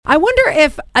I wonder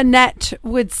if Annette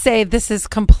would say this is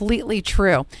completely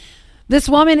true. This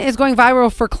woman is going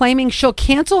viral for claiming she'll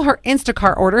cancel her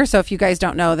Instacart order. So if you guys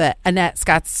don't know that Annette,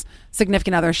 Scott's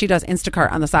significant other, she does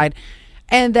Instacart on the side,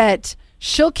 and that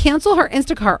she'll cancel her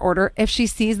Instacart order if she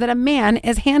sees that a man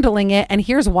is handling it. And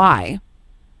here's why.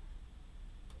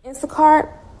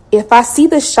 Instacart, if I see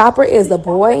the shopper is a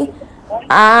boy,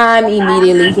 I'm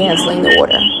immediately canceling the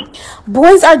order.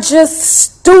 Boys are just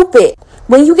stupid.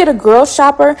 When you get a girl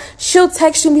shopper, she'll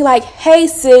text you and be like, hey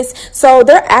sis, so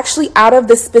they're actually out of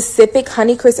the specific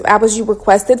Honeycrisp apples you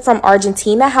requested from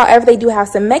Argentina. However, they do have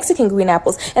some Mexican green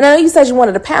apples. And I know you said you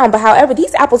wanted a pound, but however,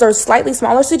 these apples are slightly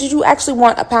smaller. So did you actually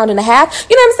want a pound and a half?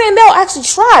 You know what I'm saying? They'll actually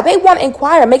try. They want to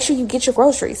inquire. Make sure you get your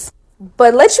groceries.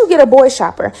 But let you get a boy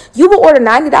shopper. You will order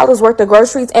 $90 worth of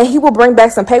groceries and he will bring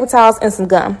back some paper towels and some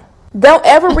gum. Don't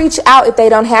ever reach out if they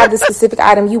don't have the specific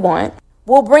item you want.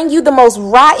 We'll bring you the most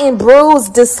rotten,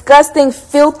 bruised, disgusting,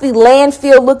 filthy,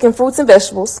 landfill-looking fruits and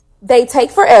vegetables. They take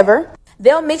forever.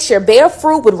 They'll mix your bare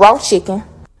fruit with raw chicken.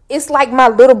 It's like my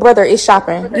little brother is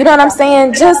shopping. You know what I'm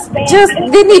saying? Just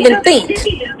didn't even think.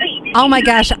 Oh my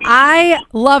gosh, I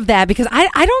love that because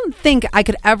I don't think I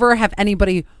could ever have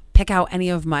anybody pick out any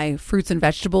of my fruits and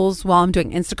vegetables while I'm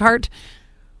doing Instacart.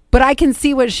 But I can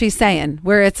see what she's saying,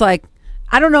 where it's like,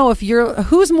 I don't know if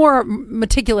who's more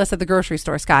meticulous at the grocery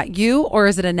store, Scott, you or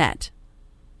is it Annette?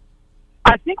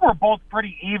 I think we're both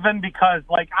pretty even because,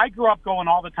 like, I grew up going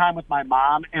all the time with my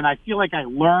mom, and I feel like I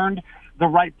learned the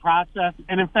right process.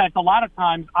 And, in fact, a lot of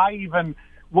times I even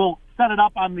will set it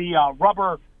up on the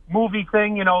rubber movie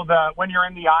thing, you know, when you're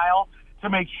in the aisle to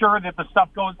make sure that the stuff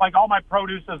goes, like, all my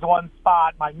produce is one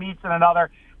spot, my meat's in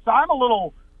another. So I'm a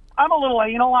little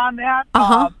anal on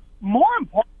that. More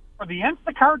important for the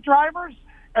Instacart drivers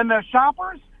and the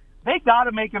shoppers, they got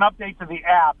to make an update to the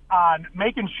app on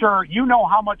making sure you know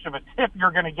how much of a tip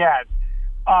you're going to get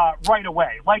right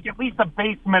away, like at least a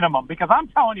base minimum, because I'm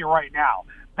telling you right now,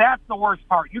 that's the worst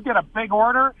part. You get a big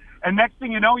order, and next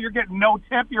thing you know, you're getting no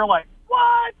tip. You're like,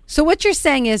 what? So what you're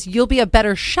saying is you'll be a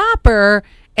better shopper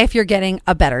if you're getting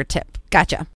a better tip. Gotcha.